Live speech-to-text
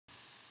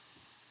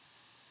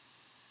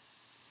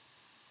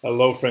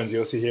Hello friends,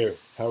 Yossi here.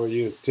 How are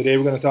you? Today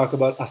we're going to talk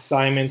about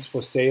assignments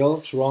for sale,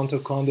 Toronto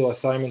condo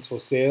assignments for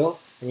sale,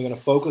 and we're going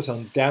to focus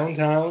on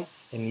downtown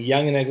and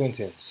Yonge and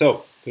Eglinton.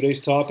 So today's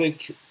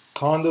topic,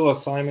 condo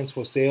assignments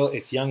for sale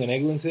at Yonge and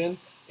Eglinton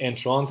and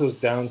Toronto's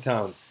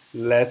downtown.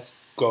 Let's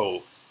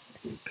go.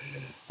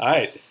 All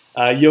right,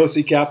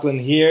 Yossi Kaplan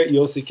here,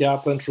 Yossi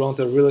Kaplan,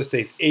 Toronto real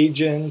estate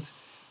agent,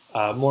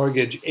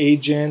 mortgage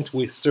agent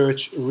with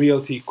Search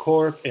Realty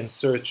Corp and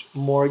Search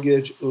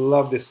Mortgage.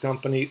 Love this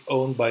company,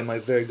 owned by my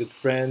very good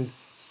friend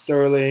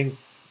Sterling.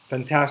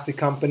 Fantastic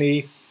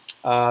company.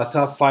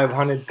 Top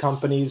 500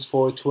 companies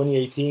for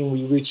 2018.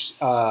 We reached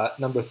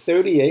number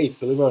 38,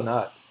 believe it or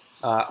not.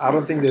 I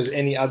don't think there's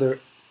any other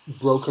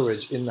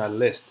brokerage in that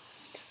list.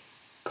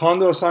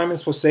 Condo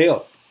assignments for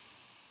sale.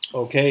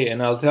 Okay,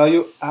 and I'll tell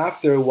you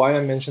after why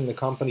I mentioned the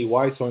company,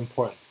 why it's so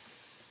important.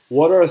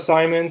 What are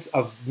assignments?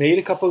 I've made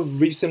a couple of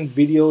recent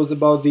videos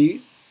about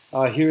these.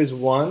 Here's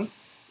one,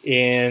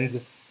 and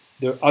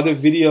there are other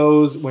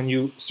videos when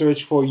you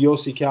search for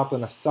Yossi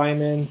Kaplan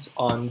assignments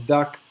on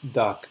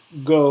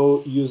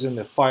DuckDuckGo using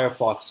the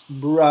Firefox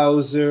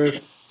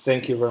browser.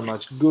 Thank you very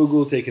much,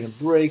 Google, taking a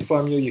break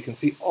from you. You can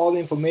see all the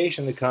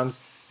information that comes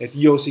at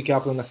Yossi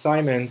Kaplan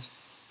assignments,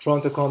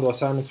 Toronto condo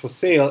assignments for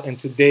sale, and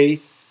today,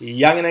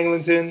 Yonge and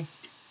Eglinton,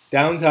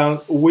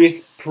 downtown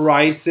with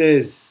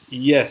prices.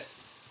 Yes.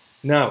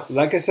 Now,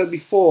 like I said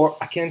before,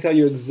 I can't tell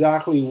you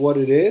exactly what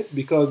it is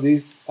because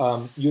these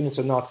units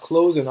are not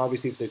closed, and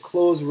obviously if they're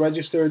closed,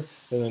 registered,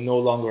 then they're no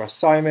longer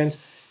assignments.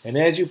 And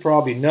as you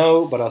probably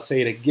know, but I'll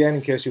say it again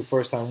in case you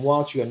first time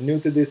watch, you're new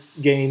to this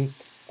game,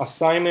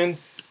 assignment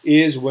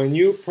is when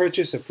you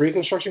purchase a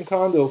pre-construction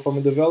condo from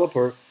a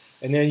developer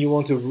and then you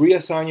want to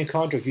reassign your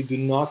contract. You do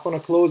not want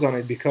to close on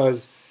it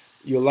because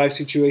your life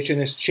situation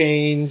has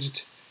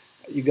changed.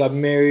 You got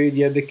married,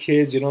 you had the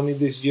kids, you don't need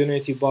this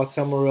unit, you bought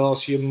somewhere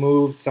else, you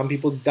moved, some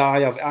people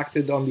die. I've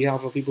acted on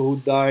behalf of people who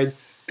died,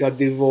 got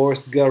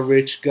divorced, got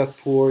rich, got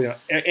poor, you know,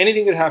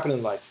 anything could happen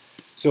in life.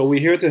 So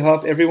we're here to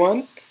help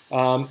everyone.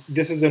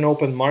 This is an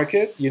open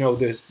market, you know,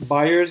 there's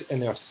buyers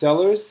and there are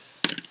sellers.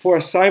 For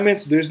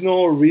assignments, there's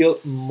no real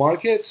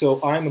market,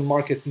 so I'm a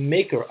market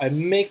maker. I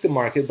make the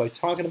market by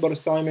talking about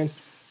assignments,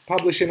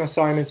 publishing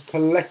assignments,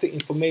 collecting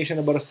information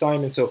about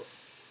assignments. So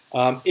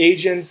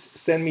agents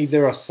send me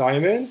their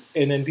assignments,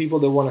 and then people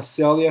that want to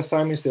sell the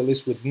assignments, they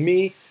list with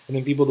me, and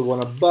then people that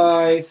want to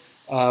buy,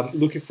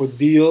 looking for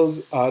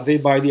deals, they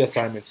buy the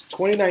assignments.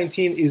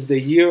 2019 is the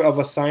year of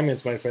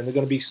assignments, my friend. There are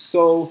going to be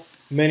so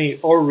many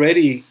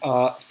already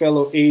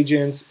fellow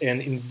agents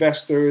and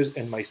investors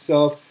and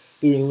myself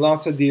doing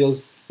lots of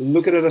deals,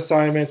 looking at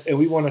assignments, and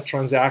we want to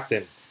transact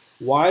them.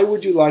 Why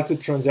would you like to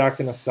transact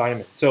an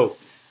assignment? So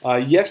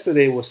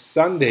yesterday was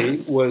Sunday,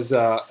 was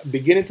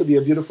beginning to be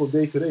a beautiful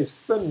day. Today is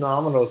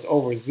phenomenal. It's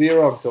over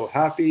zero. I'm so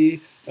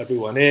happy.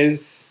 Everyone is.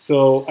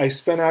 So I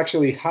spent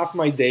actually half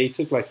my day. It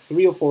took like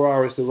 3 or 4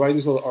 hours to write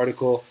this little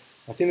article.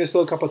 I think there's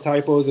still a couple of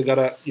typos I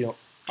gotta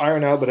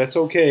iron out, but that's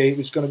okay.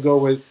 We're just gonna go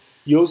with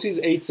Yossi's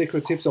 8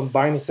 secret tips on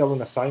buying and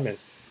selling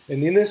assignments.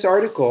 And in this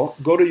article,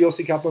 go to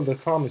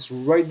YossiKaplan.com. It's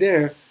right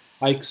there.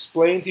 I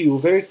explain to you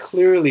very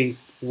clearly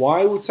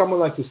why would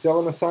someone like to sell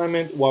an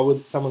assignment, why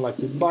would someone like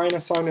to buy an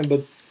assignment.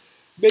 But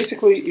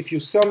basically, if you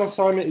sell an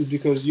assignment, it's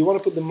because you want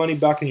to put the money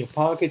back in your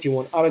pocket, you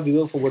want out of the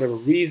deal for whatever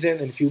reason,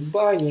 and if you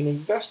buy, you're an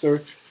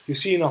investor, you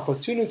see an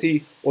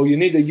opportunity, or you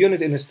need a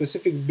unit in a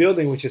specific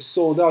building which is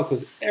sold out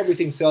because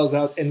everything sells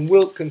out and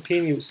will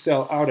continue to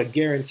sell out, I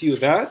guarantee you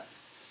that,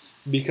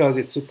 because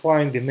it's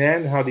supply and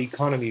demand, how the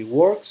economy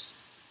works.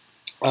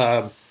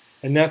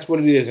 And that's what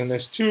it is. And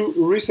there's 2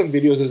 recent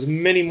videos. There's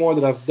many more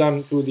that I've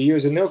done through the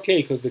years, and they're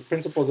okay because the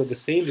principles are the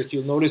same. Just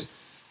you'll notice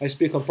I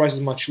speak on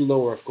prices much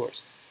lower, of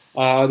course.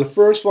 The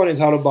first one is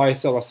how to buy and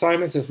sell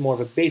assignments. It's more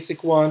of a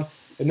basic one.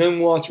 And then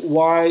watch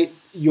why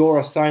your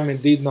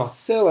assignment did not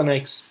sell. And I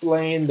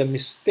explain the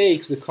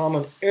mistakes, the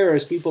common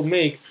errors people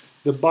make,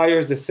 the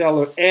buyers, the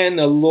seller, and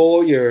the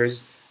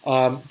lawyers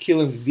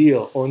killing the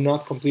deal or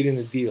not completing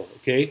the deal.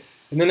 Okay.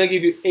 And then I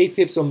give you 8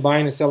 tips on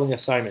buying and selling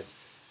assignments.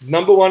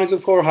 Number 1 is,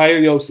 of course,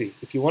 hire Yossi.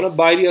 If you want to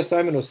buy the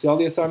assignment or sell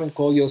the assignment,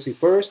 call Yossi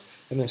first.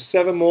 And there's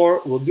 7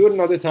 more. We'll do it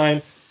another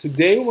time.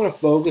 Today, we want to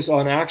focus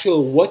on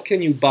actual what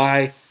can you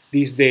buy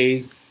these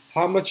days,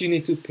 how much you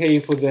need to pay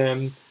for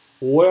them,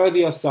 where are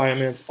the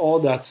assignments, all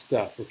that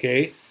stuff,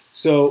 okay?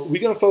 So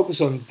we're going to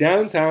focus on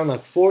downtown,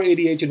 like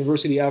 488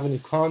 University Avenue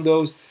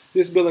condos.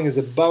 This building is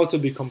about to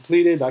be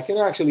completed. I can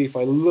actually, if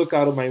I look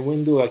out of my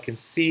window, I can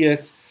see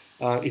it.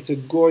 It's a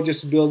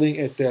gorgeous building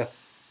at the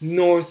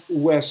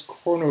northwest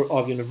corner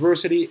of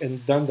University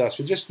and Dundas,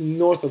 so just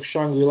north of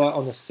Shangri-La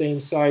on the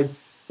same side,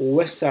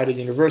 west side of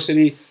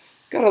University.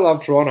 Gotta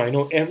love Toronto. I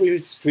know every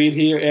street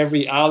here,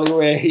 every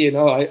alleyway, you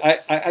know,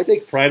 I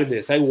take pride in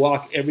this. I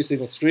walk every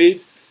single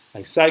street.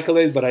 I cycle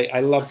it, but I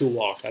love to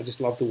walk. I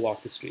just love to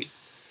walk the streets.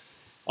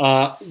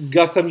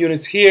 Got some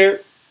units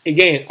here.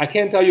 Again, I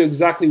can't tell you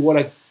exactly what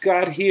I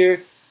got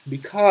here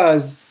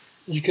because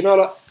you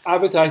cannot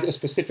advertise a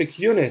specific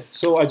unit.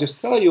 So I just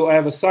tell you I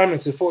have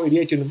assignments at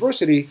 488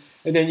 University,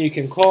 and then you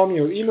can call me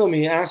or email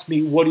me and ask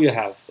me, what do you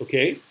have,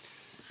 okay?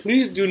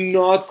 please do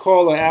not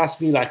call or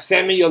ask me like,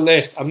 send me your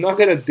list. I'm not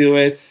gonna do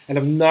it, and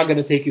I'm not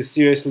gonna take you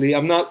seriously.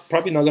 I'm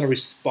probably not gonna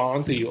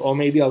respond to you, or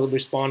maybe I'll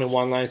respond in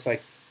one line. It's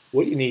like,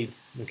 what do you need,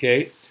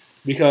 okay?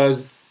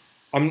 Because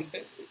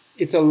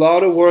it's a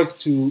lot of work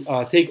to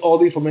take all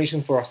the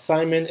information for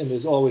assignment, and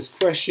there's always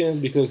questions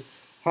because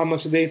how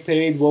much they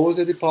paid, what was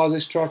the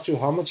deposit structure,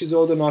 how much is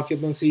owed on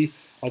occupancy,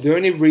 are there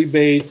any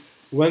rebates,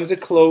 when's the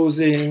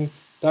closing,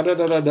 da da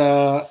da da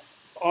da,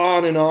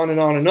 on and on and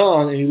on and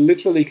on, and you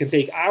literally can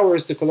take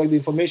hours to collect the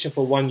information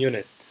for one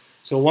unit.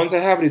 So once I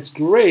have it, it's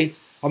great.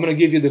 I'm going to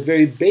give you the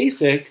very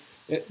basic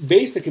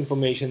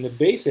information, the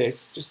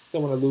basics. Just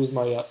don't want to lose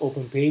my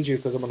open page here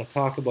because I'm going to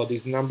talk about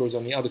these numbers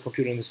on the other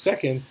computer in a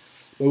second.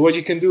 But what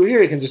you can do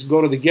here, you can just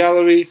go to the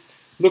gallery,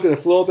 look at the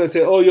floor plan and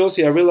say, oh,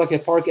 Yossi, I really like a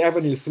Park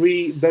Avenue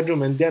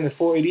 3-bedroom and den at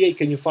 488.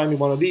 Can you find me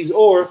one of these?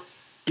 Or,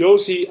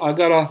 Yossi, I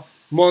got a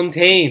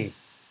Montaigne.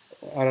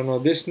 I don't know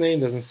this name,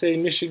 doesn't say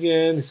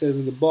Michigan. It says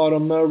at the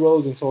bottom,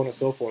 Melrose, and so on and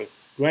so forth.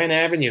 Grand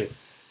Avenue.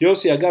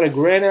 Yossi, I got a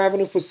Grand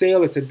Avenue for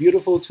sale. It's a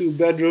beautiful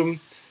 2-bedroom,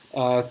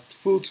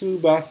 full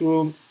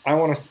 2-bathroom.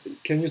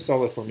 Can you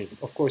sell it for me?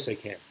 Of course I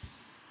can.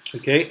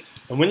 Okay?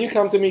 And when you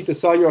come to me to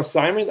sell your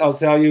assignment, I'll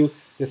tell you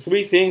the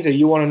 3 things that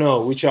you want to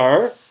know, which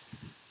are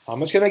how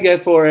much can I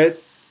get for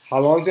it, how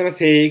long it's going to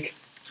take,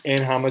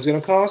 and how much it's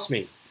going to cost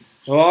me.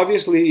 Now,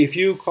 obviously, if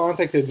you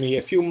contacted me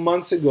a few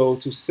months ago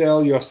to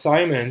sell your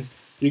assignment,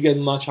 you get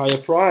much higher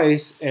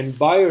price, and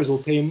buyers will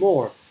pay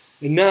more.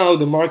 And now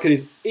the market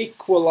is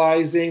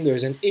equalizing.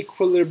 There's an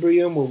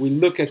equilibrium where we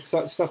look at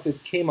stuff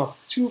that came up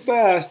too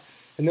fast,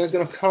 and then it's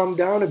going to calm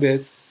down a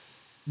bit.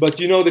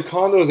 But you know the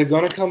condos are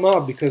going to come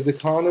up because the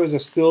condos are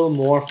still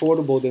more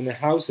affordable than the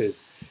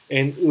houses.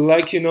 And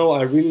like you know,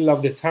 I really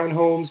love the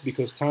townhomes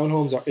because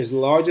townhomes are as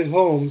large as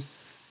homes,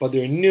 but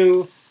they're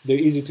new, they're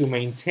easy to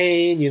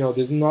maintain. You know,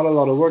 there's not a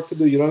lot of work to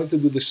do. You don't need to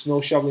do the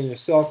snow shoveling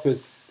yourself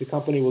because the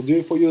company will do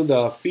it for you.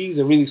 The fees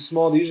are really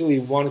small. They're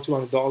usually $100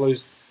 or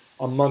 $200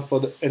 a month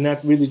and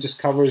that really just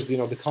covers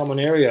the common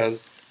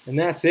areas, and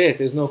that's it.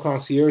 There's no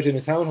concierge in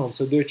a townhome,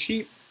 so they're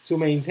cheap to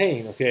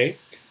maintain. Okay.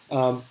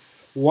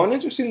 One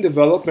interesting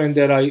development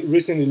that I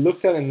recently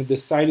looked at and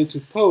decided to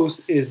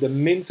post is the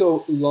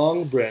Minto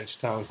Long Branch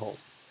townhome.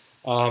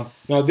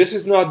 Now this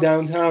is not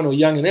downtown or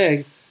Yonge and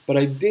Egg, but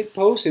I did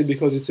post it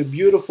because it's a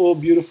beautiful,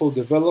 beautiful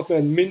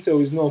development. Minto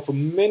is known for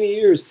many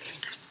years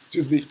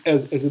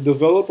as a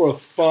developer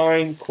of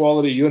fine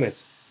quality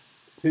units.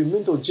 The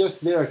Minto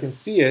just there, I can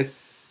see it.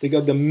 They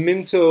got the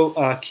Minto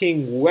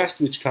King West,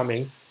 which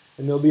coming,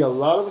 and there'll be a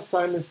lot of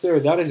assignments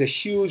there. That is a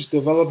huge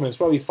development. It's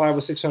probably 500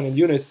 or 600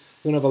 units.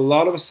 You're going to have a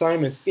lot of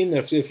assignments in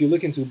there. So if you're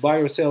looking to buy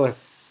or sell a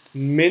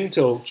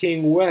Minto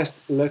King West,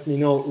 let me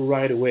know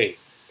right away.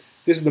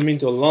 This is the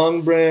Minto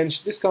Long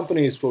Branch. This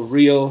company is for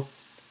real.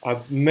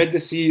 I've met the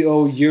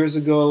CEO years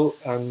ago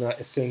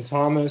at St.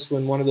 Thomas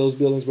when one of those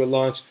buildings were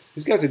launched.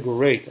 These guys are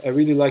great. I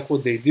really like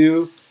what they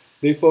do.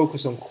 They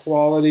focus on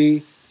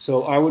quality.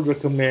 So I would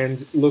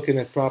recommend looking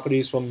at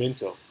properties from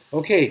Minto.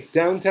 Okay,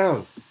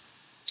 downtown.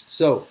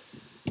 So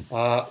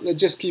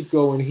let's just keep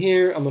going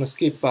here. I'm going to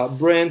skip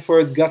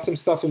Brantford. Got some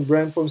stuff in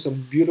Brantford,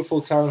 some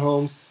beautiful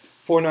townhomes,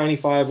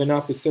 $495 and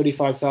up with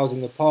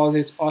 $35,000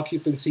 deposits,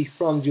 occupancy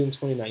from June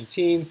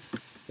 2019.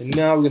 And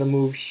now we're going to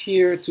move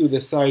here to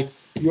the site,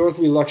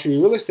 Yorkville Luxury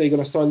Real Estate.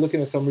 Going to start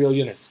looking at some real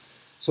units.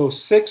 So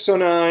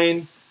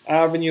 609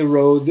 Avenue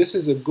Road. This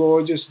is a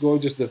gorgeous,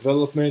 gorgeous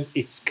development.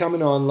 It's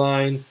coming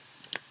online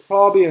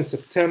probably in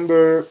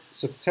September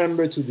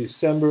to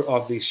December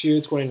of this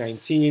year,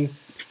 2019.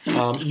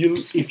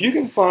 If you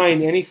can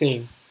find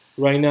anything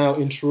right now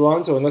in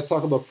Toronto, and let's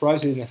talk about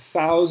prices in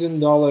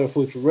 $1,000 a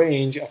foot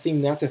range, I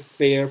think that's a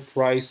fair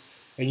price,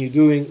 and you're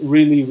doing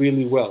really,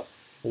 really well.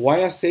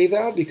 Why I say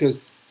that? Because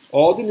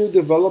all the new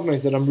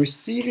developments that I'm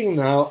receiving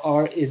now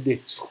are in the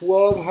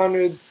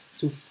 $1,200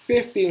 to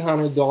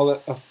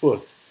 $1,500 a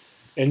foot.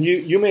 And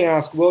you may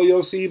ask, well,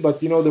 Yossi,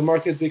 but the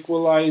market's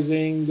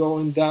equalizing,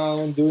 going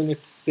down, doing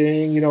its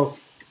thing,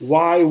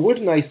 why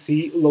wouldn't I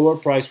see lower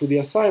price for the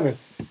assignment?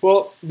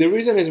 Well, the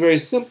reason is very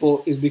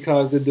simple, is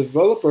because the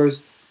developers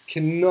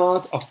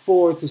cannot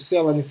afford to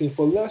sell anything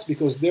for less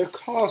because their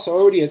costs are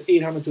already at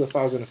 $800 to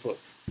 $1,000 a foot.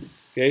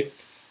 Okay,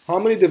 how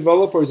many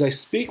developers I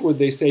speak with,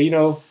 they say,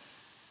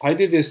 I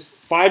did this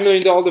 $5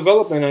 million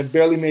development, I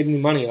barely made any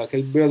money, like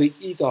I barely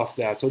eat off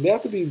that. So they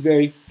have to be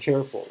very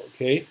careful,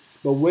 okay?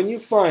 But when you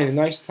find a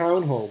nice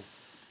townhome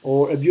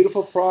or a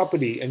beautiful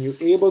property and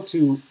you're able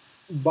to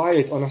buy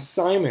it on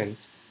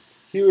assignment,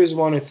 here is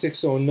one at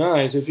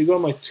 609. So if you go to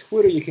my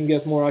Twitter, you can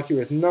get more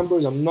accurate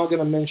numbers. I'm not going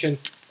to mention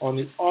on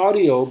the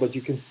audio, but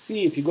you can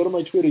see, if you go to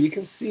my Twitter, you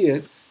can see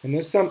it. And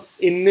there's some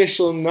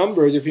initial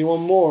numbers. If you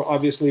want more,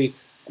 obviously,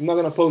 I'm not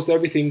going to post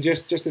everything,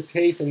 just a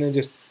taste, and then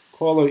just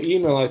call or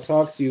email. I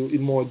talk to you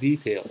in more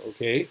detail,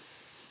 okay?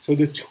 So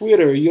the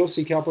Twitter,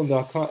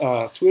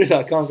 YossiKaplan.com,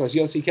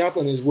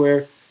 twitter.com/YossiKaplan is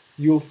where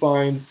you'll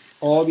find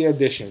all the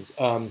additions.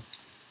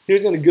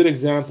 Here's a good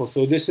example.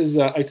 So this is,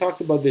 I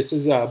talked about this,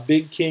 is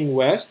Big King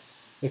West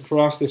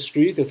across the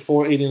street at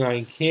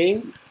 489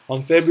 King.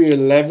 On February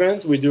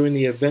 11th, we're doing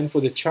the event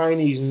for the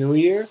Chinese New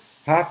Year.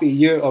 Happy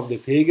year of the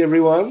pig,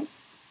 everyone.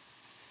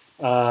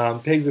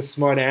 Pig's a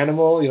smart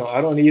animal. You know,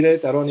 I don't eat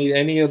it. I don't eat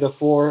any of the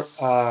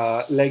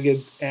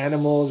four-legged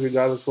animals,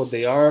 regardless what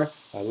they are.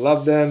 I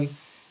love them.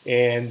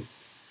 And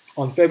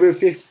on February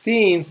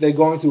 15th, they're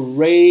going to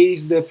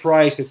raise the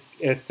price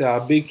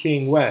at Big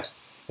King West.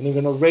 And they're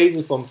going to raise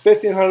it from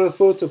 1,500 a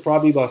foot to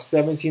probably about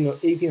 1,700 or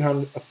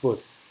 1,800 a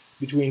foot,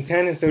 between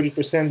 10 and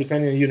 30%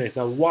 depending on the unit.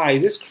 Now, why?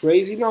 Is this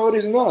crazy? No, it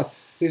is not.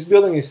 This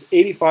building is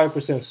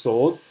 85%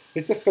 sold.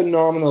 It's a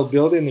phenomenal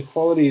building. The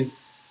quality is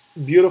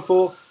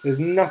beautiful. There's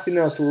nothing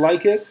else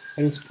like it.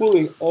 And it's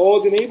pulling all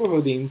the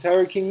neighborhood, the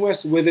entire King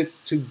West, with it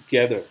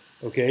together.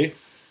 Okay?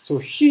 So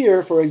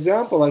here, for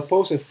example, I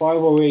posted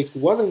 508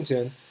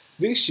 Wellington.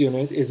 This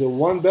unit is a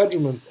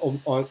one-bedroom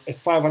at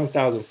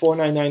 500,000,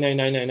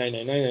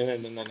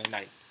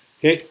 49999999999.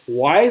 Okay,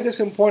 why is this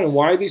important?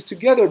 Why are these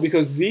together?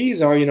 Because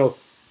these are,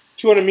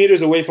 200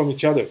 meters away from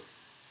each other.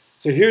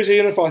 So here's a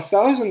unit for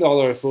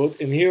 $1,000 a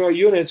foot, and here are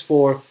units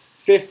for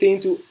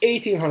 $1,500 to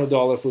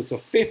 $1,800 a foot. So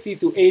 50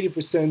 to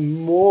 80%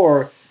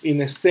 more in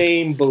the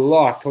same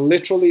block,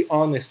 literally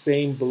on the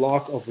same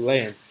block of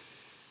land.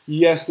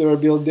 Yes, they are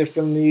built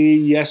differently.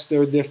 Yes,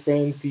 they're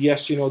different.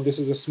 Yes, this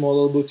is a small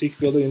little boutique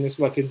building and it's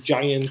like a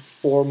giant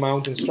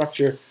four-mountain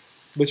structure.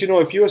 But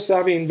if you're a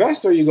savvy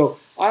investor, you go,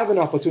 I have an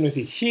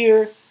opportunity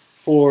here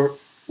for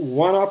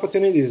one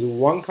opportunity. Is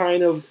one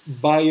kind of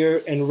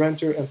buyer and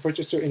renter and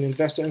purchaser and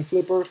investor and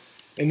flipper.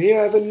 And here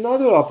I have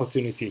another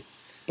opportunity.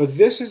 But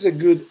this is a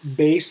good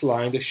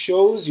baseline that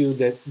shows you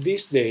that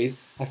these days,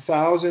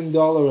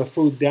 $1,000 a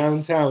foot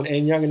downtown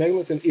and Yonge and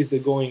Eglinton is the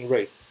going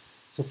rate.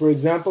 So for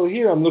example,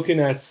 here I'm looking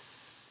at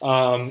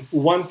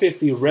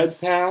 150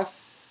 Redpath,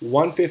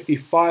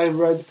 155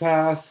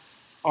 Redpath,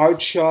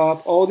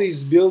 Artshoppe, all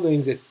these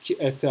buildings at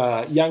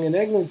Yonge and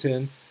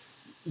Eglinton.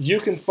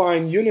 You can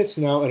find units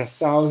now at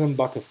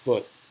 $1,000 a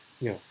foot,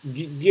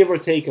 give or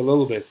take a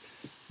little bit.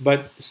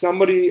 But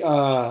somebody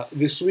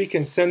this week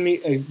can send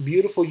me a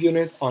beautiful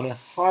unit on a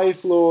high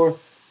floor,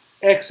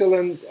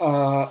 excellent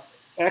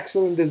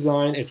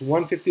design at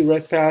 150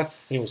 Redpath,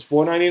 and it was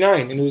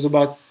 $499, and it was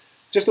about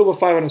just over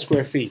 500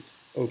 square feet,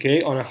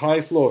 okay, on a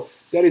high floor.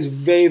 That is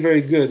very,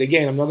 very good.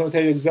 Again, I'm not going to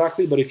tell you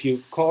exactly, but if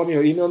you call me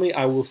or email me,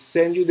 I will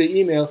send you the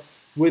email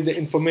with the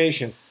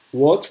information.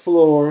 What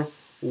floor,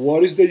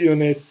 what is the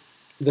unit,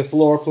 the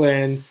floor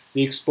plan,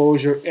 the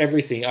exposure,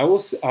 everything. I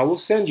will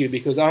send you,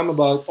 because I'm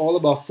all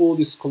about full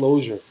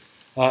disclosure.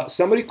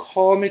 Somebody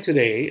called me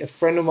today, a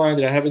friend of mine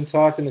that I haven't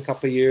talked in a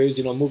couple of years,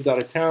 moved out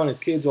of town,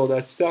 had kids, all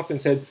that stuff,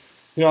 and said,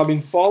 I've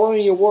been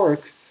following your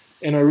work,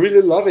 and I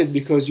really love it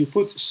because you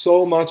put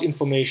so much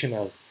information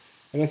out.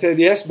 And I said,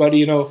 yes,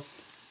 buddy,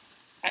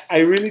 I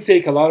really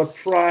take a lot of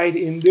pride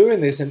in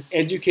doing this and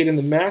educating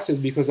the masses,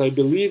 because I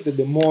believe that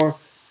the more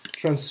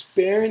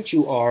transparent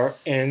you are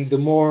and the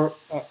more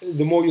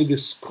you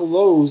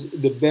disclose,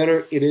 the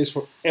better it is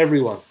for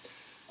everyone.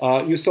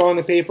 You saw in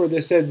the paper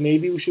they said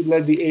maybe we should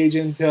let the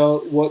agent tell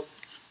what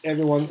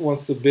everyone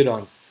wants to bid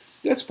on.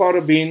 That's part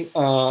of being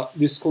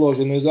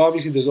disclosure. And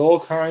there's all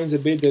kinds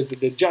of bids. There's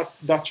the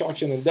Dutch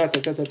auction and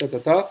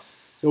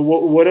So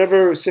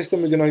whatever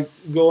system you're going to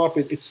go up,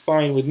 it's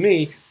fine with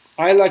me.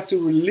 I like to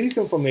release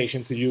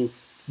information to you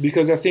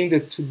because I think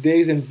that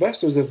today's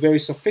investors are very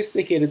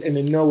sophisticated and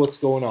they know what's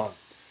going on.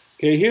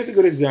 Okay, here's a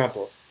good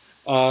example.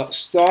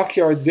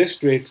 Stockyard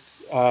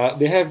districts,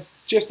 they have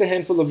just a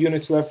handful of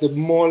units left that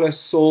more or less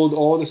sold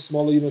all the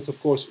smaller units,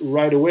 of course,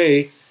 right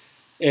away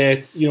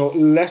at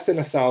less than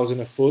 $1,000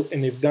 a foot,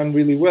 and they've done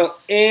really well,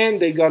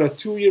 and they got a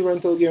 2-year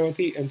rental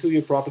guarantee and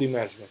 2-year property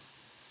management.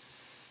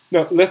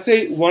 Now, let's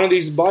say one of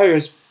these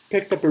buyers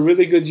picked up a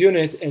really good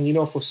unit,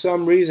 and for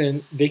some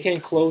reason they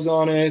can't close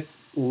on it,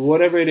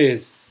 whatever it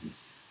is.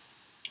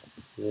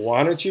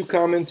 Why don't you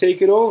come and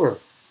take it over?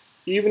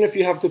 Even if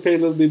you have to pay a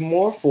little bit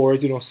more for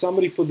it,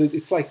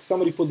 it's like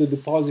somebody put the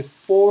deposit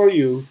for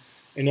you,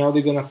 and now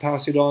they're gonna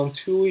pass it on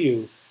to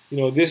you.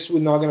 This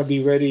was not going to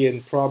be ready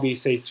in probably,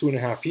 say,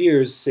 2.5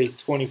 years, say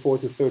 24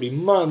 to 30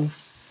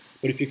 months.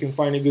 But if you can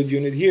find a good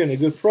unit here and a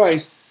good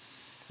price,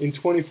 in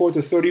 24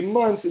 to 30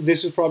 months,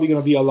 this is probably going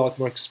to be a lot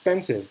more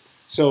expensive.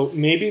 So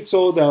maybe it's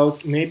sold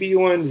out, maybe you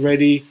weren't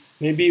ready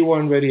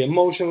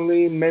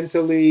emotionally,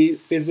 mentally,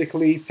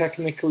 physically,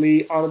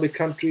 technically, out of the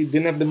country,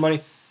 didn't have the money.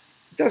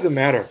 It doesn't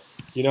matter,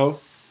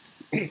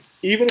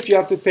 Even if you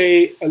have to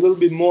pay a little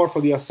bit more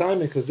for the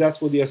assignment, because that's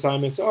what the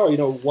assignments are.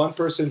 One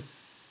person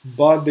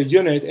bought the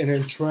unit and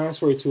then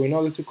transferred it to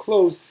another to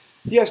close.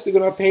 Yes, they're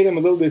going to pay them a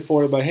little bit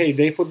for it, but hey,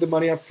 they put the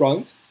money up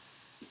front,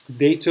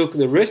 they took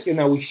the risk, and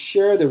now we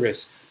share the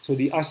risk. So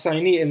the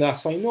assignee and the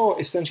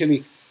assignor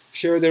essentially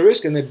share the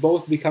risk, and they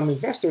both become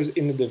investors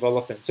in the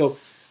development. So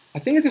I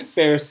think it's a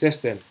fair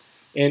system.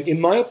 And in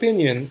my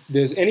opinion,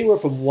 there's anywhere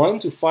from 1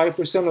 to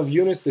 5% of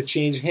units that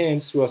change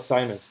hands through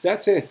assignments.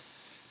 That's it.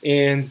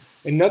 And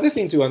another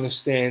thing to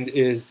understand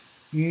is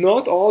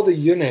not all the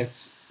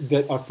units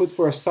that are put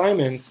for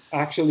assignments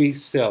actually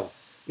sell.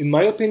 In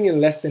my opinion,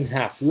 less than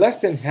half. Less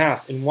than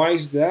half. And why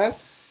is that?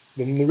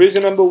 The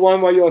reason number one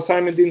why your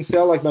assignment didn't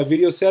sell, like my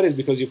video said, is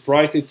because you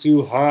priced it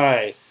too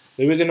high.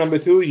 Reason number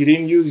two, you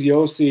didn't use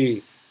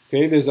Yossi.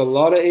 Okay, there's a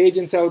lot of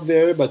agents out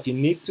there, but you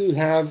need to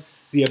have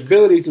the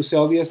ability to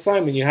sell the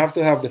assignment. You have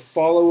to have the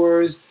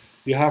followers.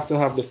 You have to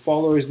have the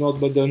followers, not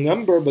but the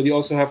number, but you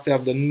also have to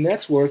have the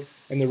network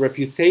and the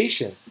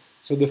reputation.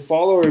 So the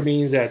follower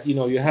means that, you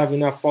know, you have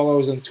enough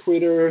followers on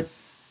Twitter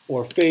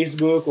or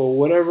Facebook or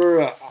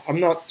whatever. I'm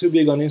not too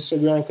big on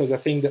Instagram because I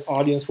think the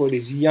audience for it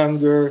is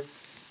younger.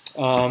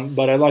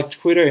 But I like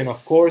Twitter, and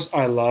of course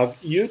I love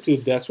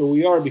YouTube. That's where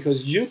we are,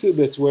 because YouTube,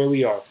 that's where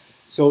we are.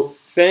 So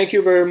thank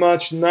you very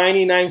much.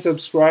 99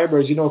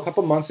 subscribers. You know, a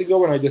couple months ago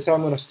when I decided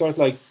I'm going to start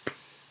like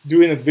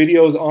doing the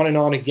videos on and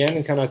on again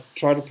and kind of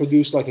try to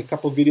produce like a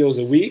couple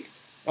videos a week,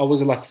 I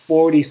was at like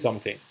 40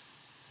 something.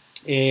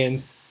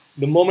 And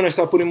the moment I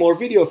start putting more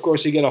video, of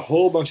course, you get a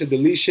whole bunch of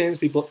deletions.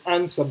 People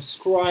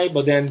unsubscribe,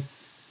 but then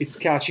it's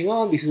catching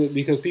on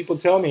because people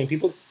tell me and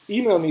people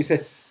email me and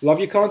say, love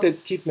your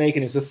content, keep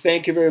making it. So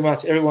thank you very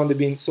much, everyone, for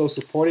being so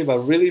supportive. I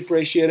really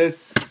appreciate it.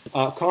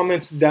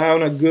 Comments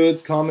down are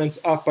good, comments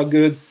up are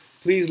good.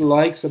 Please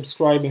like,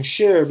 subscribe, and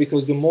share,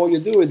 because the more you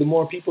do it, the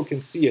more people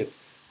can see it.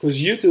 Because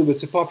YouTube,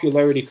 it's a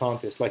popularity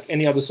contest like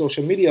any other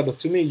social media, but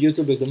to me,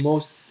 YouTube is the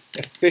most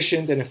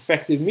efficient and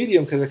effective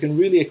medium because I can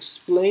really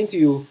explain to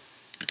you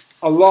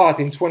a lot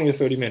in 20 or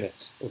 30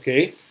 minutes,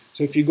 okay?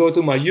 So if you go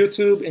to my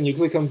YouTube and you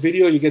click on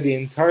video, you get the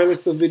entire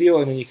list of video,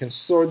 and then you can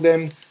sort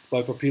them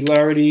by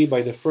popularity,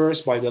 by the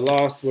first, by the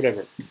last,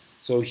 whatever.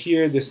 So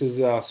here, this is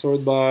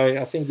sorted by,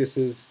 I think this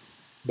is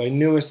by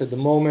newest at the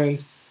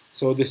moment.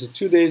 So this is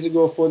 2 days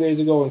ago, 4 days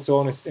ago, and so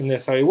on, and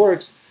that's how it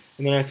works.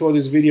 And then I throw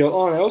this video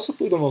on. I also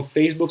put them on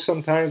Facebook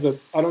sometimes, but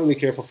I don't really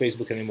care for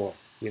Facebook anymore.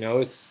 You know,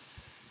 it's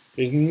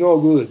no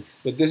good,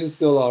 but this is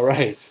still all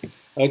right.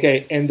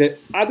 Okay, and the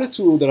other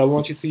tool that I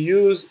want you to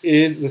use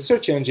is the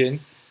search engine.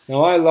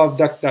 Now, I love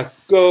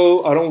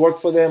DuckDuckGo. I don't work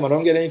for them. I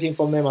don't get anything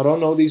from them. I don't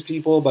know these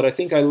people, but I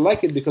think I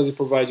like it because it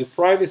provides you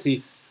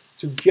privacy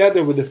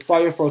together with the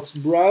Firefox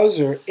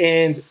browser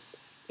and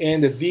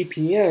the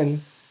VPN.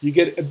 You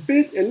get a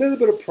little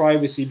bit of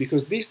privacy,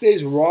 because these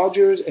days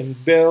Rogers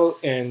and Bell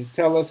and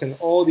TELUS and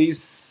all these,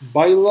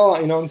 by law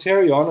in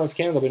Ontario, I don't know if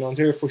Canada, but in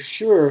Ontario for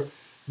sure,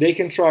 they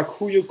can track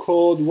who you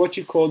called, what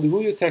you called,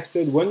 who you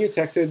texted, when you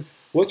texted,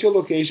 what's your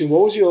location,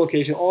 what was your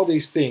location, all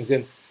these things.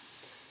 And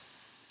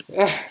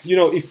you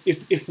know,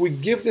 if we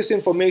give this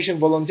information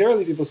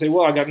voluntarily, people say,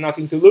 well, I got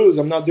nothing to lose,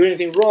 I'm not doing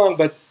anything wrong,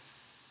 but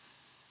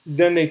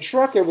then they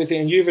track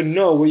everything, and you even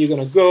know where you're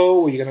going to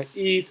go, where you're going to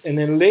eat, and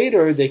then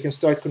later they can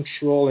start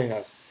controlling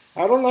us.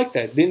 I don't like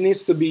that. There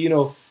needs to be, you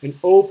know, an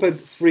open,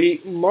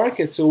 free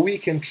market so we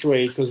can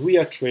trade, because we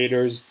are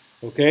traders,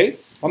 okay?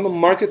 I'm a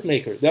market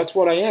maker. That's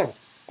what I am.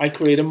 I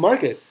create a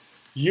market.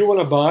 You want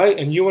to buy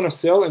and you want to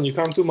sell, and you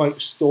come to my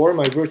store,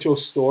 my virtual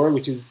store,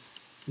 which is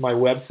my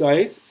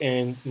website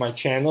and my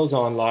channels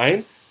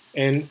online,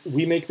 and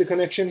we make the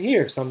connection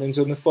here. Sometimes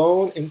on the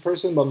phone, in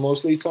person, but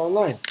mostly it's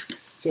online.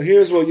 So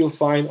here's where you'll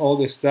find all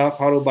this stuff,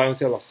 how to buy and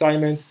sell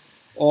assignment,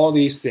 all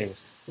these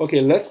things.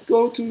 Okay, let's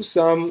go to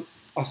some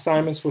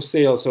assignments for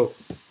sale. So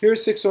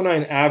here's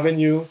 609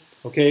 Avenue,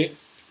 okay?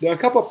 There are a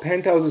couple of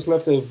penthouses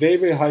left at a very,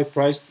 very high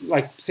price,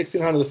 like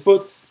 $1,600 a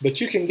foot,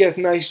 but you can get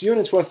nice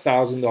units for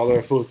 $1,000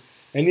 a foot.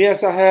 And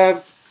yes, I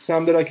have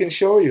some that I can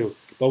show you.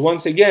 But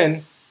once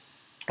again,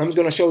 I'm just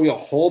going to show you a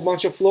whole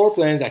bunch of floor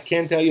plans. I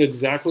can't tell you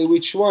exactly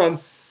which one,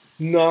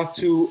 not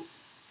to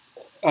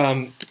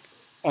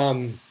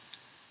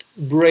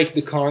break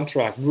the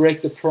contract,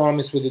 break the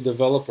promise with the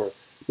developer.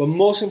 But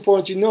most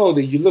important, you know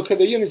that you look at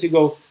the unit, you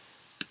go,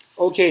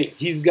 okay,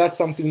 he's got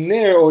something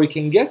there, or he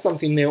can get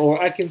something there,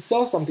 or I can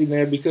sell something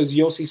there because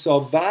Yossi saw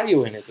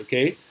value in it,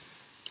 okay?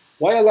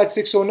 Why I like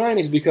 609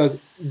 is because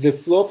the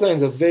floor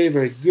plans are very,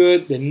 very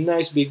good. They're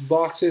nice big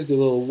boxes. They're a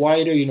little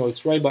wider. You know,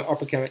 it's right by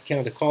Upper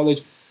Canada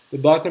College. The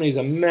balconies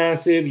are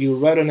massive. You're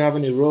right on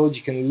Avenue Road.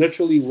 You can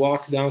literally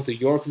walk down to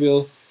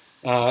Yorkville.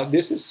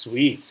 This is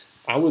sweet.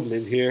 I would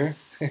live here.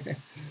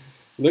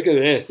 Look at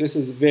this. This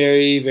is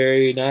very,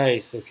 very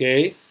nice,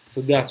 okay?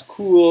 So that's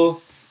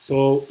cool.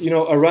 So, you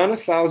know, around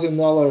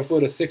 $1,000 a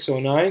foot of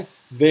 609,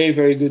 very,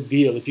 very good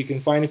deal. If you can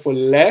find it for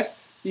less,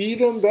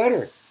 even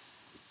better.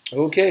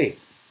 Okay,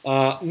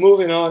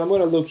 moving on. I'm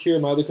going to look here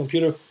at my other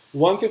computer.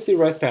 150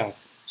 Redpath.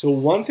 So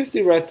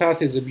 150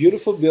 Redpath is a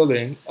beautiful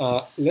building.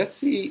 Let's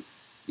see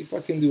if I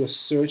can do a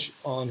search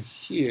on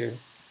here.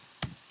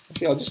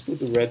 Okay, I'll just put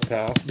the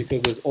Redpath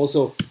because there's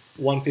also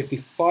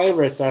 155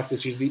 Redpath,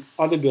 which is the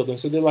other building.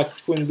 So they're like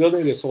twin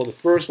buildings. So the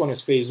first one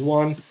is phase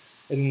 1,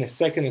 and then the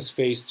second is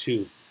phase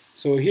 2.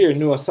 So here,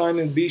 new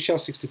assignment, Beach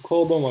House, 62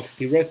 Colburn,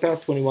 150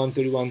 Redpath,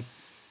 2131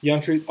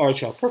 Yonge Street,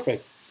 Artshoppe.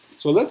 Perfect.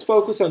 So let's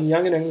focus on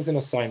Yonge and Eglinton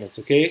assignments,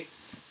 okay?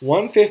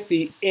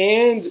 150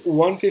 and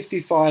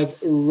 155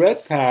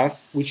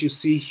 Redpath, which you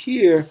see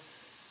here,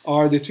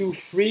 are the two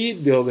free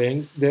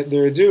buildings that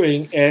they're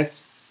doing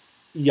at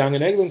Yonge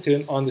and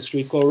Eglinton on the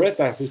street called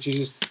Redpath, which is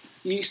just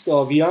east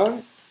of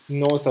Yonge,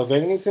 north of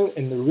Eglinton.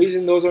 And the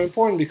reason those are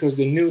important because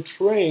the new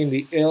train,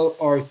 the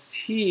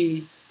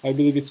LRT, I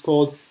believe it's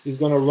called, is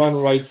going to run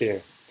right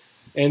there.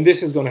 And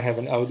this is going to have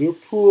an outdoor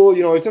pool.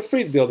 You know, it's a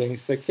Fried building.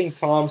 It's like think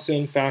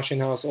Thompson, Fashion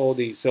House, all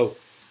these. So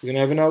you're going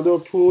to have an outdoor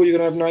pool. You're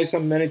going to have nice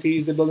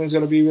amenities. The building's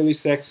going to be really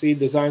sexy.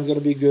 Design's going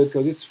to be good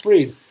because it's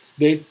Fried.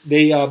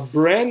 They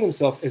brand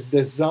themselves as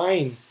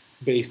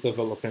design-based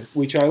development,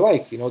 which I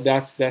like. You know,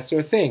 that's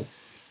their thing.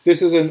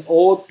 This is an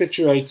old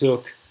picture I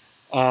took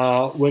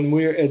when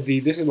we were at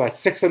this is like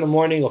 6 in the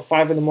morning or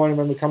 5 in the morning.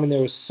 I remember coming there,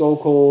 it was so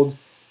cold.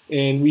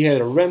 And we had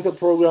a rental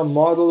program,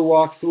 model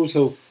walkthrough.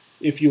 So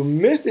if you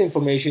missed the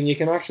information, you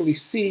can actually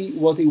see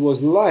what it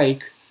was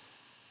like,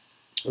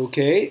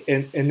 okay,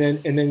 and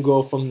then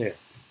go from there.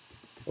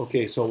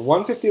 Okay, so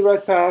 150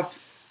 Redpath,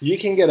 you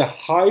can get a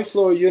high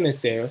floor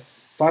unit there,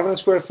 500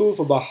 square foot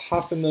for about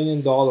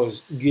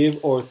 $500,000, give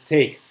or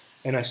take.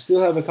 And I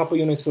still have a couple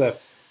units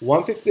left.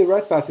 150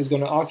 Redpath is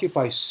going to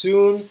occupy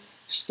soon,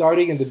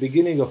 starting in the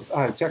beginning of,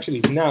 it's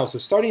actually now, so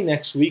starting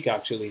next week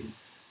actually,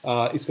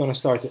 it's going to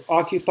start to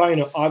occupy.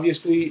 Now,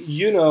 obviously,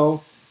 you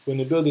know, when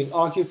the building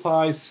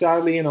occupies,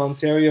 sadly in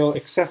Ontario,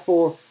 except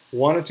for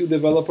 1 or 2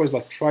 developers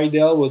like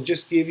Tridel, will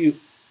just give you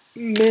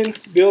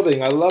mint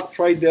building. I love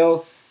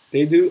Tridel.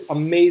 They do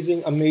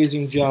amazing,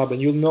 amazing job.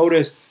 And you'll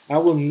notice I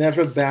will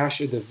never bash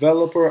a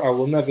developer. I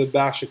will never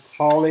bash a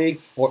colleague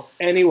or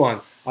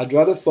anyone. I'd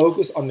rather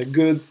focus on the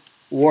good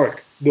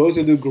work. Those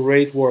who do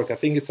great work. I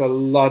think it's a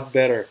lot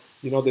better.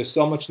 You know, there's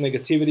so much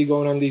negativity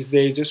going on these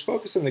days. Just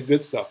focus on the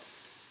good stuff.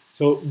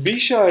 So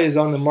Bisha is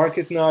on the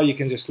market now. You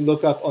can just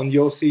look up on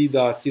Yossi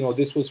that, you know,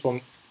 this was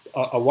from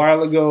a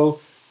while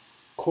ago.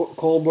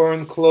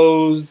 Colburn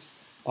closed.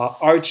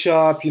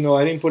 Artshoppe, you know,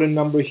 I didn't put a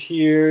number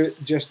here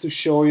just to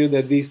show you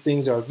that these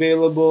things are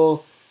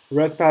available.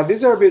 Redpath,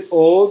 these are a bit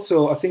old,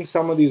 so I think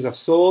some of these are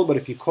sold, but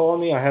if you call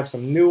me, I have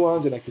some new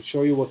ones and I can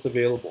show you what's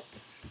available.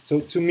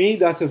 So to me,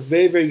 that's a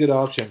very, very good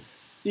option.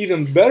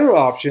 Even better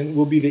option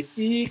will be the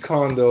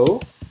E-Condo.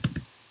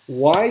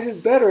 Why is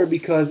it better?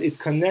 Because it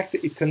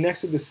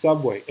connects to the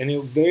subway,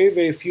 and very,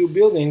 very few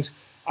buildings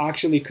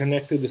actually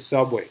connect to the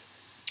subway.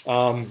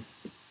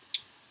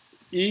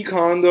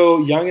 E-Condo,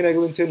 Yonge and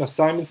Eglinton,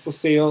 assignment for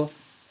sale,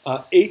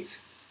 8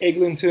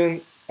 Eglinton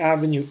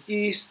Avenue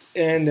East,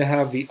 and they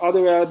have the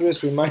other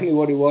address. Remind me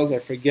what it was, I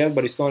forget,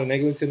 but it's not an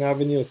Eglinton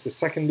Avenue, it's the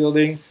second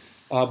building.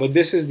 But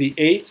this is the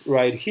 8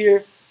 right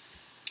here,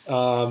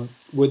 where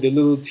the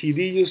little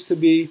TD used to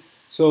be.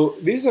 So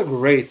these are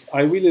great.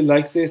 I really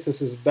like this.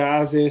 This is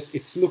Basis.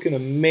 It's looking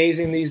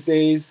amazing these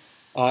days.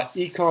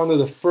 E-Condo,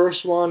 the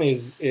first one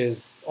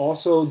is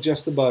also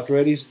just about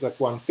ready. It's like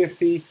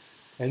 150.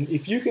 And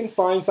if you can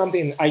find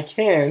something, I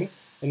can,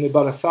 and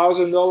about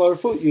 $1,000 a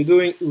foot, you're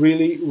doing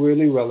really,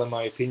 really well in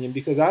my opinion,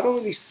 because I don't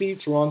really see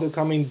Toronto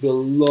coming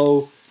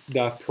below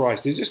that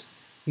price. There's just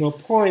no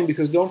point,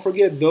 because don't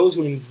forget, those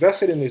who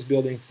invested in this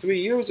building 3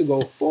 years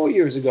ago, 4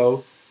 years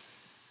ago,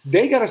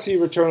 they got to see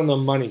return on their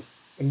money.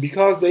 And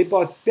because they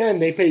bought then,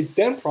 they paid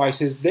then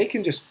prices, they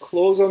can just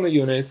close on the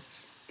unit,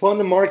 put on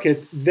the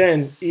market,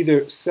 then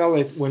either sell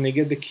it when they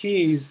get the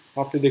keys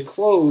after they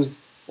closed,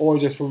 or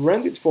just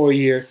rent it for a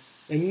year,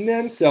 and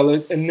then sell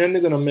it, and then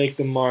they're going to make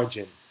the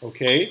margin,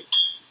 okay?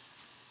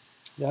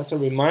 That's a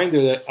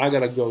reminder that I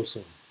got to go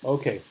soon.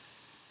 Okay.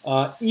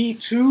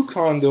 E2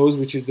 condos,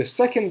 which is the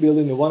second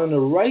building, the one on the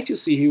right you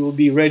see here, will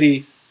be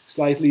ready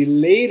slightly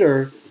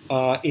later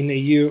in a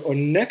year or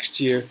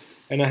next year,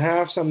 and I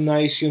have some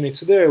nice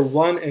units there,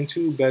 1 and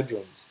 2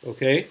 bedrooms,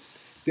 okay?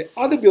 The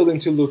other building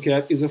to look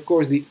at is, of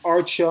course, the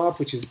Artshoppe,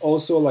 which is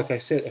also, like I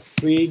said, a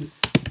Fried,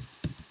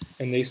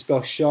 and they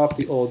spell shop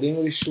the old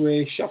English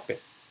way, shoppe.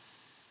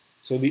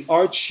 So the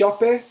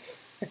Artshoppe,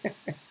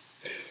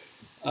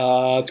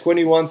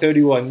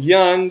 2131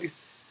 Yonge,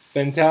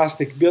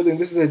 fantastic building.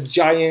 This is a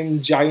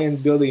giant,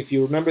 giant building. If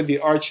you remember the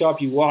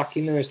Artshoppe, you walk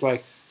in there, it's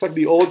like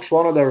the old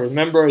Toronto that I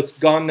remember. It's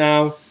gone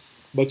now,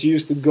 but you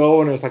used to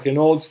go and it was like an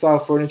old style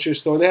furniture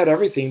store. They had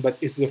everything, but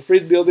it's a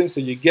Fried building, so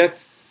you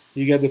get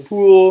the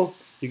pool,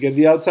 you get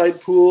the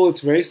outside pool.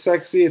 It's very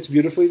sexy, it's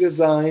beautifully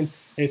designed,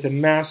 and it's a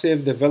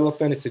massive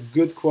development. It's a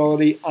good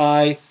quality.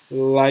 I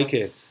like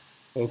it.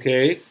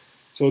 Okay.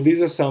 So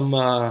these are some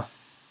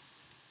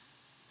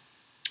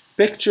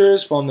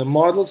pictures from the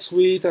model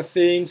suite, I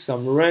think,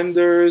 some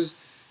renders,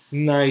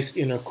 nice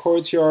inner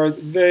courtyard,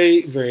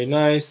 very, very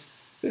nice.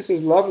 This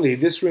is lovely.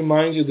 This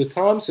reminds you of the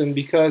Thompson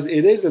because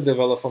it is a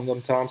developer from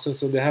the Thompson,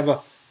 so they have a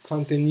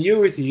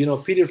continuity. You know,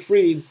 Peter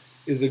Fried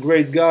is a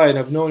great guy, and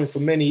I've known him for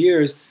many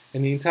years,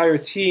 and the entire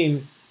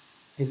team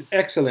is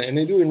excellent, and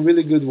they're doing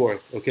really good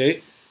work,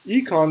 okay?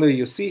 E-Condo,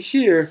 you see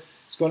here,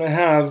 it's going to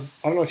have,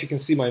 I don't know if you can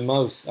see my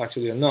mouse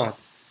actually or not,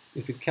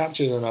 if it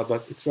captures or not,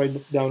 but it's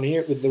right down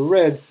here with the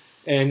red,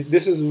 and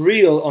this is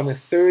real on the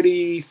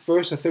 31st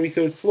or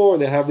 33rd floor.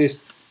 They have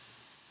this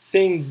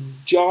thing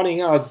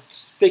jutting out,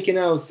 sticking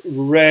out,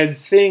 red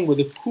thing where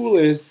the pool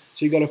is,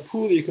 so you got a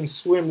pool that you can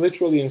swim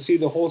literally and see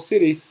the whole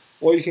city,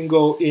 or you can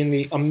go in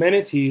the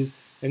amenities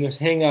and just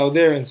hang out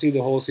there and see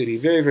the whole city.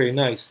 Very, very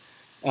nice.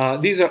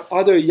 These are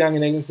other Yonge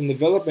and Eglinton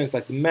developments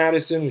like the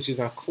Madison, which is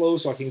now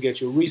closed, so I can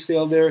get you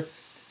resale there,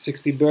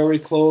 60 Berry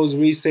closed,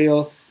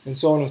 resale, and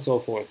so on and so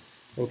forth.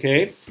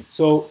 Okay,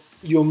 so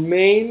your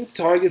main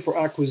target for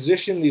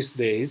acquisition these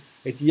days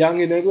at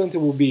Yonge and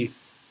Eglinton will be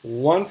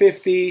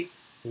 150,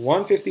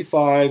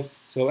 155.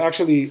 So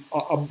actually,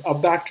 a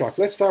backtrack.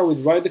 Let's start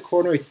with right at the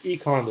corner. It's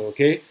E-Condo,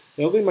 okay?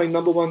 That'll be my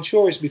number one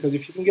choice because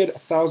if you can get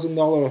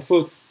 $1,000 a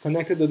foot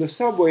connected to the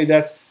subway,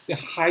 that's the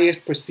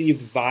highest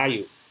perceived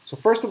value. So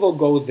first of all,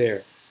 go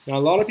there. Now, a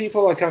lot of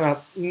people are kind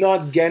of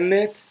not getting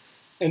it,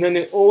 and then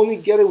they only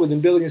get it when the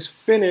building is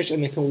finished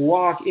and they can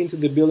walk into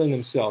the building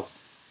themselves.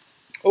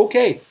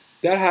 Okay,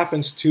 that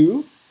happens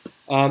too,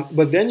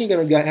 but then you're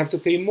going to have to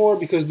pay more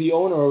because the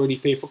owner already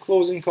paid for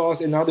closing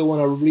costs, and now they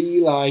want to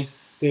realize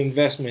the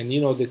investment.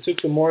 You know, they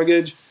took the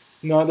mortgage,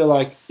 now they're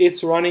like,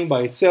 it's running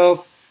by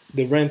itself,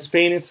 the rent's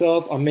paying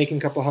itself, I'm making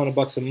a couple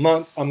 $100 a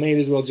month, I may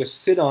as well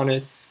just sit on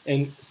it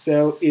and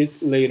sell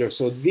it later.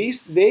 So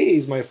these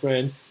days, my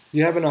friends,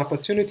 you have an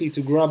opportunity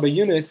to grab a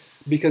unit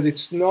because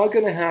it's not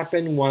going to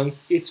happen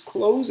once it's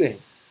closing.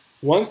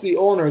 Once the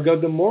owner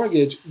got the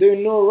mortgage, they're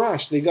in no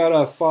rush. They got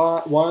a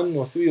 1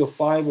 or 3 or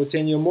 5 or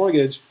 10-year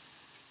mortgage.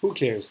 Who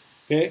cares?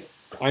 Okay?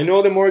 I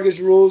know the mortgage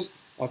rules.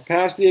 I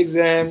passed the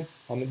exam.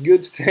 I'm in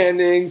good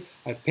standings.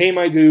 I pay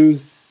my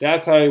dues.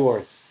 That's how it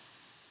works.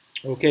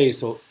 Okay,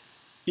 so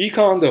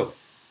E-Condo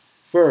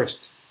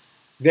first.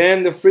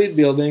 Then the Freed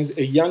buildings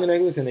at Yonge and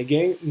Eglinton.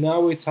 Again,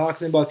 now we're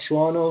talking about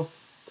Toronto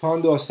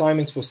condo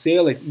assignments for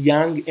sale at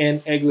Yonge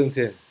and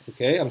Eglinton.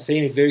 Okay, I'm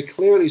saying it very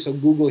clearly so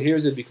Google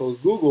hears it because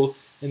Google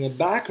in the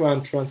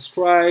background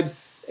transcribes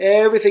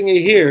everything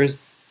it hears,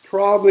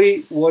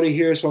 probably what it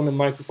hears from the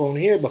microphone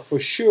here, but for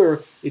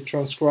sure it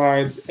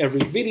transcribes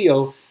every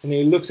video and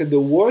it looks at the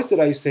words that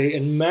I say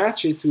and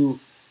match it to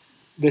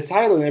the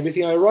title and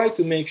everything I write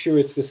to make sure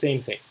it's the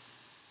same thing.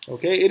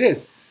 Okay, it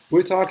is.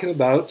 We're talking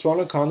about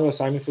Toronto condo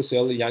assignment for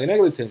sale at Yonge and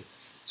Eglinton.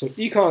 So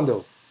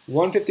E-Condo,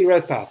 150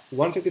 Redpath,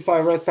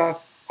 155 Redpath,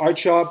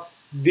 Artshoppe,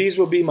 these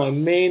will be my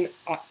main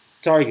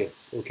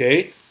targets,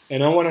 okay?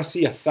 And I want to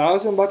see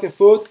 $1,000 a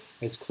foot,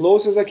 as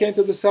close as I can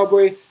to the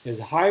subway, as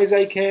high as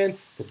I can,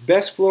 the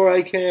best floor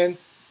I can.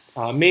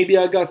 Maybe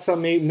I got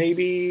some,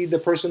 maybe the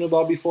person who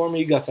bought before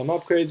me got some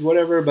upgrades,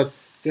 whatever, but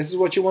this is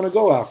what you want to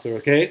go after,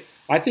 okay?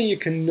 I think you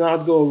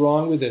cannot go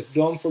wrong with it.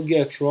 Don't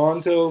forget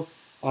Toronto.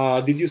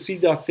 Did you see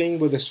that thing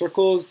with the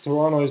circles?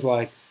 Toronto is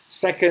like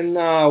second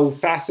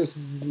fastest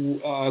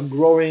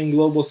growing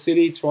global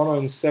city. Toronto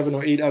in 7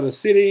 or 8 other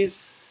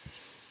cities.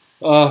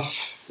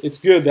 It's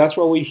good. That's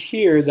what we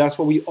hear. That's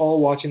what we all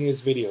watch in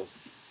these videos.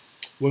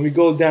 When we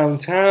go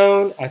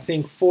downtown, I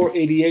think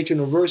 488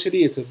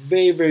 University, it's a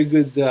very, very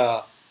good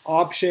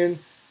option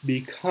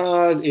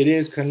because it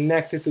is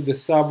connected to the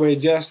subway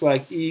just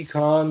like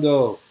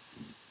E-Condo.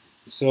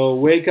 So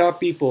wake up,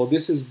 people.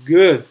 This is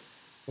good.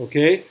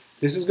 Okay?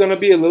 This is going to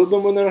be a little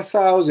bit more than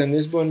 1,000.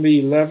 This is going to be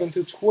 11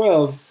 to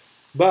 12.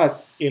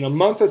 But in a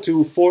month or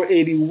two,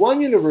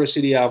 481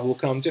 University Ave will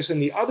come just on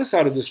the other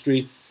side of the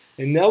street,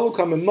 and that will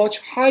come at much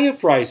higher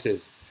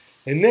prices.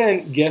 And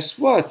then, guess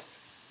what?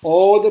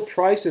 All the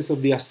prices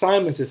of the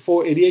assignments at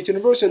 488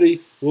 University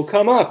will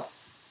come up.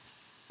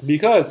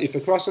 Because if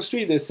across the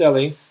street they're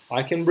selling,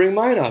 I can bring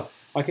mine up.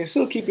 I can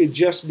still keep it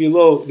just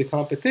below the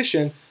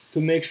competition to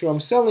make sure I'm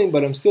selling,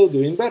 but I'm still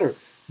doing better.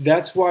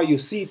 That's why you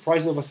see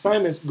price of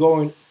assignments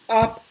going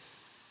up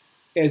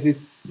as it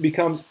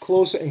becomes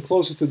closer and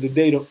closer to the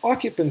date of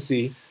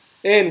occupancy.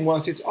 And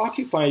once it's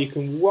occupied, you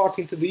can walk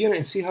into the unit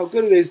and see how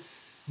good it is.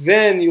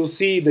 Then you'll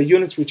see the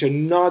units which are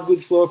not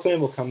good floor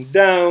plan will come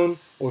down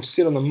or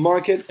sit on the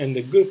market, and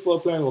the good floor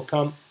plan will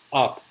come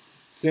up.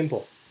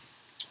 Simple.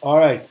 All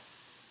right.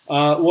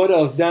 What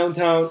else?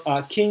 Downtown,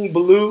 King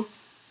Blue.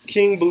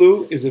 King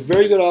Blue is a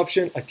very good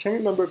option. I can't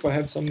remember if I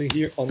have something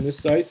here on this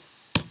site.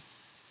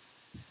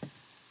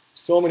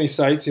 So many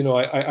sites, you know,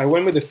 I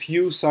went with a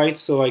few sites,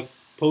 so I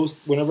post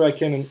whenever I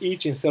can on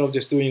each instead of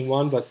just doing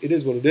one, but it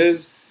is what it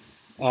is.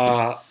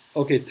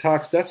 Okay,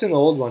 Tux, that's an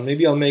old one.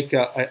 Maybe I'll make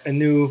a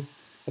new,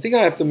 I think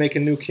I have to make a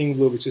new King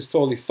Blue, which is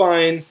totally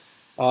fine.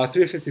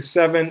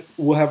 357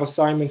 will have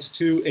assignments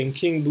too, and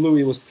King Blue,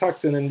 it was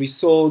Tux, and then we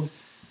sold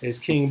as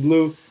King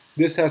Blue.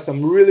 This has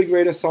some really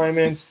great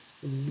assignments.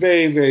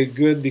 Very, very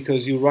good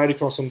because you're right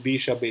across from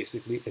Bisha,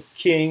 basically, at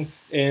King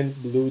and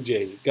Blue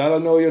Jay. You gotta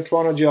know your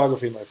Toronto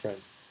geography, my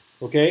friends.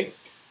 Okay?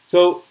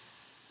 So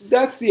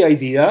that's the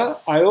idea.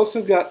 I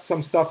also got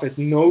some stuff at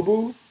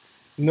NoBu.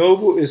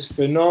 NoBu is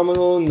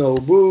phenomenal.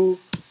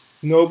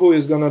 NoBu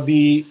is gonna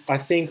be, I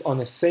think, on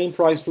the same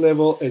price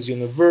level as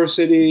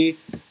University,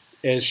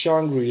 as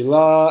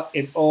Shangri-La,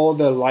 and all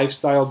the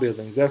lifestyle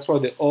buildings. That's why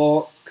they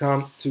all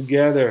come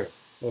together.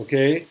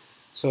 Okay?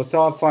 So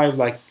top 5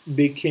 like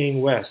Big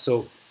King West.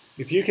 So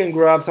if you can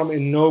grab some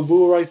in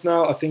NoBu right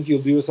now, I think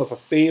you'll do yourself a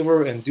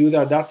favor and do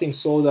that. That thing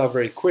sold out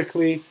very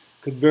quickly.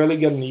 Could barely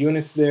get any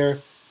units there.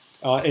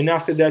 And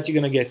after that, you're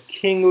going to get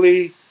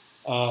Kingly,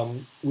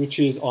 which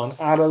is on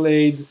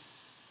Adelaide,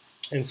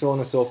 and so on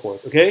and so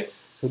forth. Okay?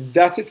 So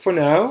that's it for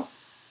now.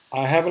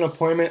 I have an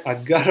appointment. I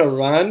got to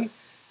run.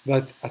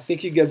 But I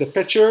think you get the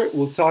picture.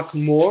 We'll talk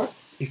more.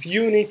 If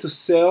you need to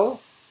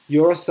sell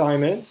your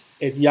assignment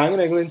at Yonge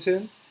and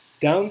Eglinton,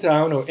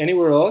 downtown or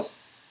anywhere else,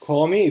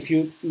 call me if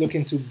you're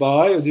looking to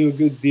buy or do a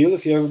good deal.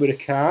 If you have a bit of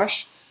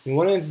cash, you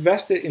want to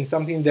invest it in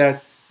something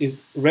that is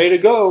ready to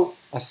go,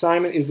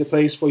 assignment is the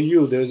place for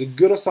you. There's a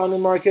good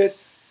assignment market.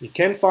 You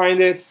can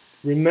find it.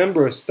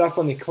 Remember, stuff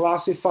on the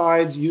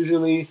classifieds,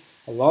 usually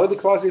a lot of the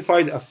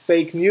classifieds are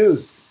fake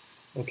news.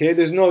 Okay,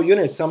 there's no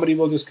unit. Somebody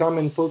will just come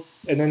and put,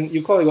 and then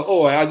you call and go,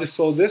 oh, I just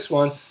sold this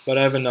one, but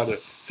I have another.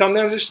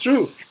 Sometimes it's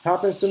true.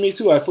 Happens to me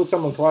too. I put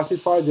some on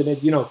classifieds and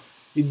it,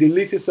 it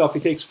deletes itself.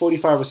 It takes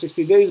 45 or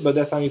 60 days. By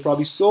that time, you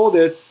probably sold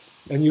it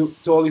and you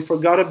totally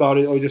forgot about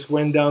it or just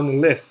went down the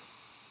list.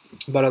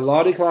 But a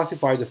lot of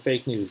classifieds are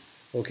fake news.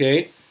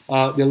 Okay.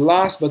 The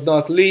last but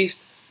not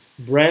least,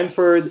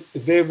 Brantford,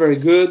 very, very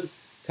good.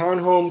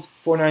 Townhomes,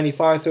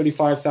 495,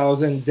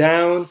 35,000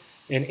 down,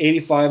 and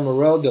 85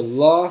 Morel, the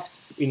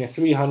loft in a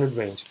 300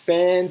 range.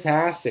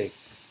 Fantastic.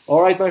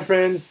 All right, my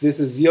friends, this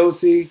is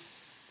Yossi.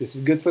 This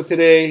is good for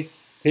today.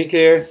 Take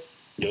care.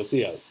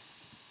 Yossi out.